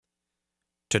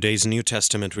Today's New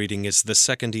Testament reading is the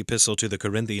second epistle to the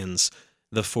Corinthians,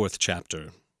 the 4th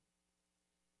chapter.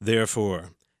 Therefore,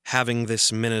 having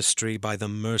this ministry by the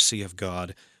mercy of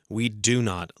God, we do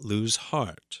not lose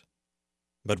heart.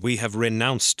 But we have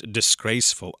renounced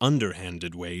disgraceful,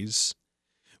 underhanded ways.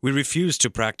 We refuse to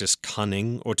practice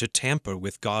cunning or to tamper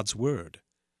with God's word.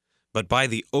 But by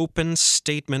the open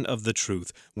statement of the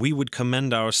truth, we would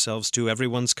commend ourselves to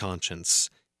everyone's conscience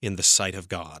in the sight of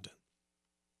God.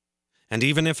 And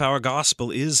even if our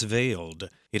gospel is veiled,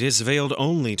 it is veiled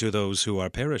only to those who are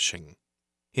perishing.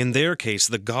 In their case,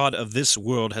 the God of this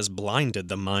world has blinded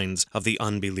the minds of the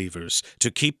unbelievers to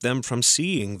keep them from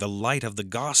seeing the light of the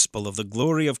gospel of the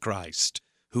glory of Christ,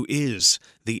 who is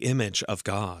the image of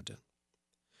God.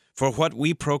 For what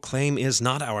we proclaim is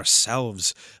not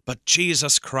ourselves, but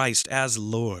Jesus Christ as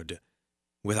Lord,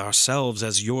 with ourselves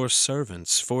as your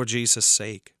servants for Jesus'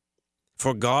 sake.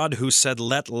 For God, who said,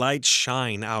 "Let light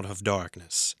shine out of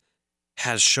darkness,"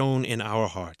 has shone in our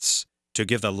hearts to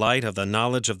give the light of the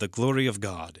knowledge of the glory of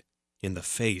God in the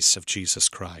face of Jesus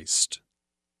Christ.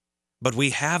 But we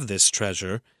have this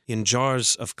treasure in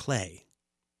jars of clay,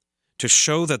 to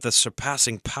show that the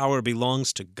surpassing power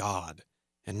belongs to God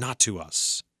and not to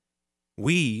us.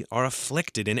 We are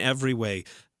afflicted in every way,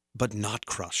 but not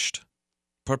crushed,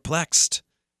 perplexed,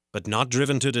 but not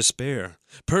driven to despair,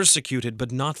 persecuted, but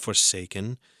not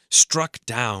forsaken, struck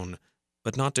down,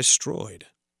 but not destroyed,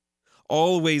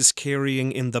 always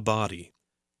carrying in the body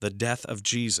the death of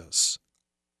Jesus,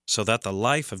 so that the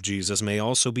life of Jesus may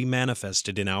also be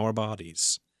manifested in our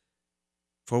bodies.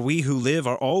 For we who live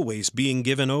are always being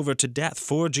given over to death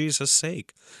for Jesus'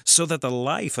 sake, so that the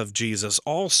life of Jesus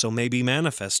also may be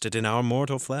manifested in our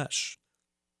mortal flesh.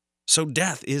 So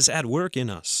death is at work in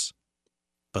us,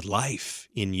 but life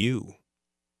in you.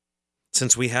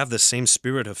 Since we have the same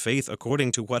spirit of faith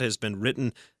according to what has been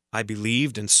written, "I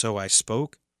believed and so I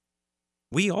spoke,"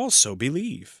 we also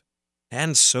believe,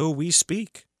 and so we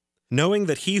speak, knowing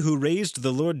that he who raised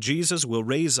the Lord Jesus will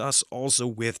raise us also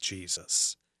with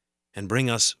Jesus, and bring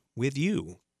us with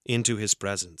you into his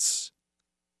presence.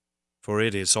 For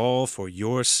it is all for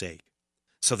your sake,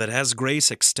 so that as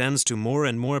grace extends to more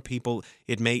and more people,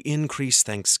 it may increase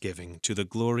thanksgiving to the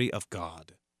glory of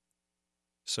God.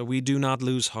 So we do not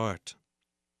lose heart.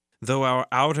 Though our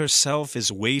outer self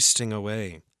is wasting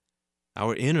away,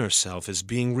 our inner self is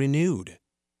being renewed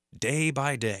day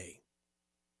by day.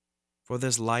 For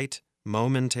this light,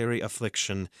 momentary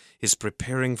affliction is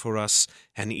preparing for us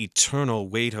an eternal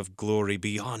weight of glory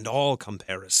beyond all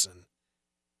comparison,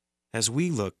 as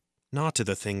we look not to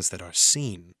the things that are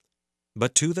seen,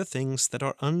 but to the things that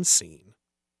are unseen.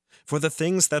 For the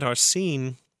things that are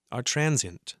seen are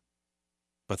transient,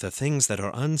 but the things that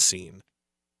are unseen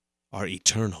are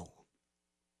eternal.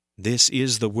 This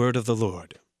is the word of the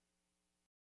Lord.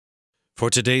 For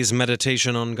today's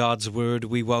meditation on God's Word,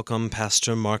 we welcome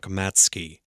Pastor Mark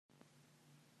Matsky.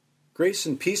 Grace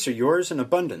and peace are yours in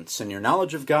abundance in your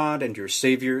knowledge of God and your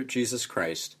Savior, Jesus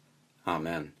Christ.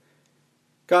 Amen.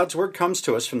 God's Word comes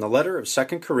to us from the letter of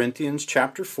 2 Corinthians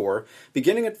chapter 4,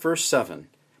 beginning at verse 7.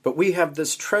 But we have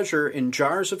this treasure in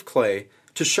jars of clay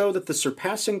to show that the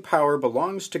surpassing power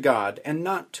belongs to God and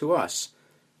not to us.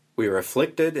 We are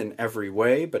afflicted in every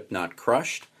way, but not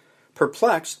crushed,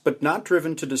 perplexed, but not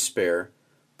driven to despair,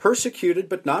 persecuted,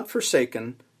 but not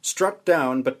forsaken, struck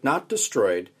down, but not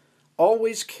destroyed,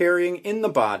 always carrying in the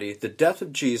body the death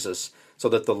of Jesus, so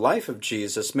that the life of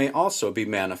Jesus may also be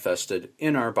manifested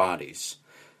in our bodies.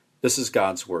 This is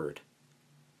God's Word.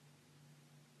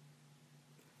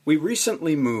 We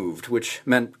recently moved, which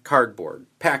meant cardboard,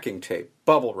 packing tape,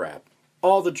 bubble wrap,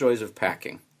 all the joys of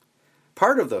packing.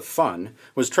 Part of the fun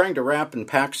was trying to wrap and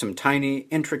pack some tiny,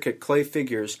 intricate clay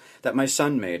figures that my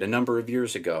son made a number of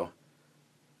years ago.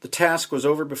 The task was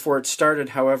over before it started,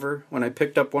 however. When I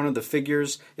picked up one of the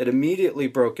figures, it immediately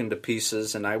broke into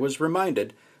pieces, and I was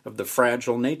reminded of the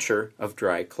fragile nature of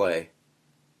dry clay.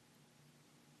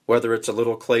 Whether it's a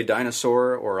little clay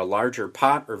dinosaur or a larger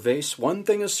pot or vase, one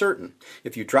thing is certain: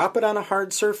 if you drop it on a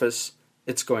hard surface,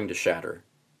 it's going to shatter.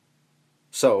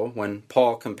 So, when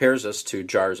Paul compares us to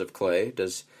jars of clay,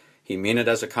 does he mean it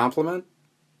as a compliment,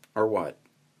 or what?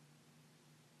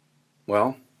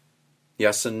 Well,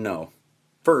 yes and no.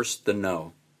 First, the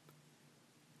no.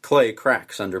 Clay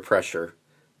cracks under pressure.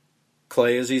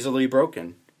 Clay is easily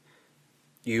broken.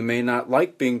 You may not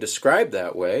like being described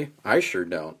that way, I sure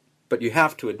don't, but you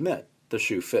have to admit the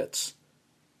shoe fits.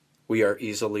 We are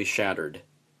easily shattered.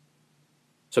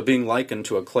 So being likened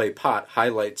to a clay pot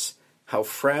highlights how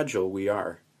fragile we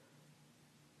are.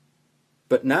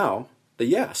 But now, the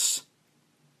yes.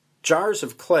 Jars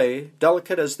of clay,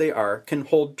 delicate as they are, can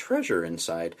hold treasure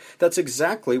inside. That's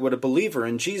exactly what a believer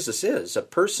in Jesus is, a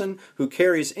person who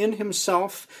carries in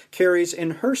himself, carries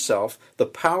in herself, the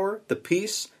power, the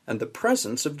peace, and the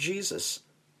presence of Jesus.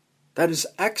 That is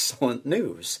excellent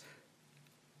news.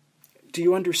 Do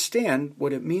you understand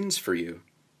what it means for you?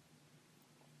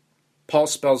 Paul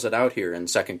spells it out here in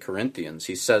 2 Corinthians.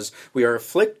 He says, we are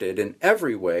afflicted in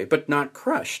every way, but not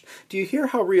crushed. Do you hear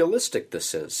how realistic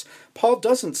this is? Paul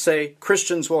doesn't say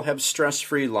Christians will have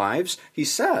stress-free lives. He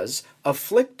says,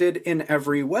 afflicted in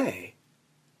every way,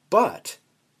 but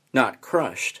not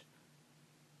crushed.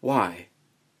 Why?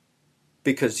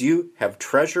 Because you have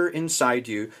treasure inside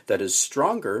you that is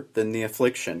stronger than the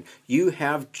affliction. You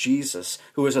have Jesus,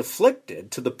 who is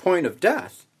afflicted to the point of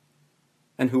death,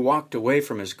 and who walked away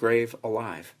from his grave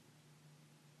alive.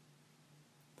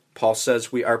 Paul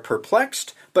says we are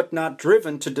perplexed, but not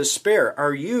driven to despair.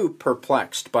 Are you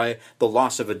perplexed by the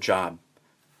loss of a job,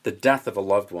 the death of a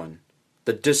loved one,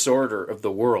 the disorder of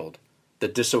the world, the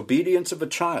disobedience of a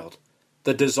child,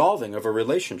 the dissolving of a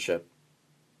relationship?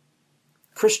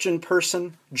 Christian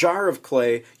person, jar of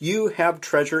clay, you have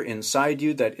treasure inside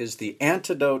you that is the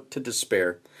antidote to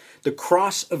despair. The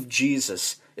cross of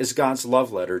Jesus is God's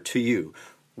love letter to you.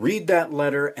 Read that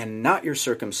letter and not your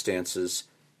circumstances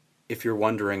if you're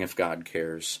wondering if God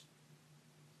cares.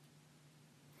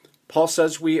 Paul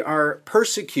says we are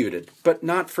persecuted, but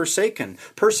not forsaken.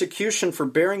 Persecution for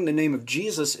bearing the name of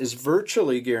Jesus is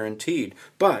virtually guaranteed,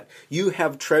 but you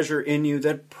have treasure in you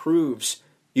that proves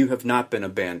you have not been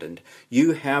abandoned.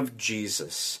 You have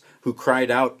Jesus, who cried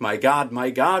out, my God,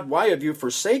 why have you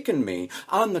forsaken me?"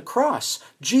 On the cross,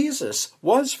 Jesus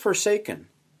was forsaken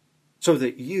so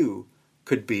that you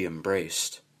could be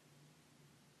embraced.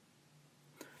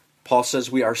 Paul says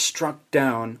we are struck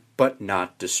down, but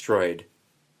not destroyed.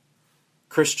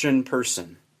 Christian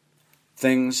person,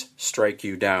 things strike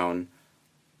you down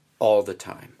all the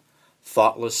time.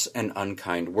 Thoughtless and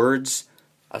unkind words,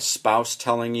 a spouse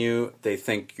telling you they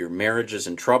think your marriage is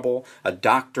in trouble, a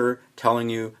doctor telling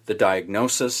you the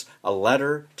diagnosis, a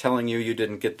letter telling you you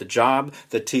didn't get the job,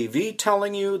 the TV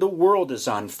telling you the world is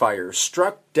on fire,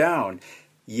 struck down.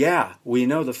 Yeah, we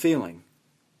know the feeling,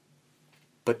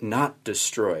 but not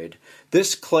destroyed.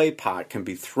 This clay pot can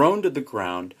be thrown to the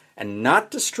ground and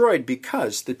not destroyed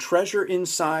because the treasure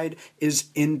inside is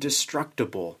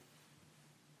indestructible.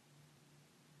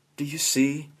 Do you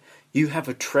see? You have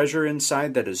a treasure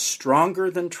inside that is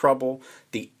stronger than trouble,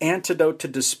 the antidote to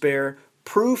despair,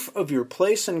 proof of your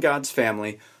place in God's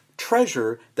family,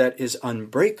 treasure that is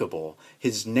unbreakable.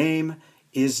 His name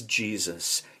is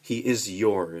Jesus. He is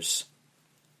yours.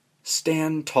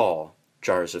 Stand tall,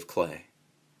 jars of clay.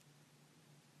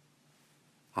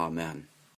 Amen.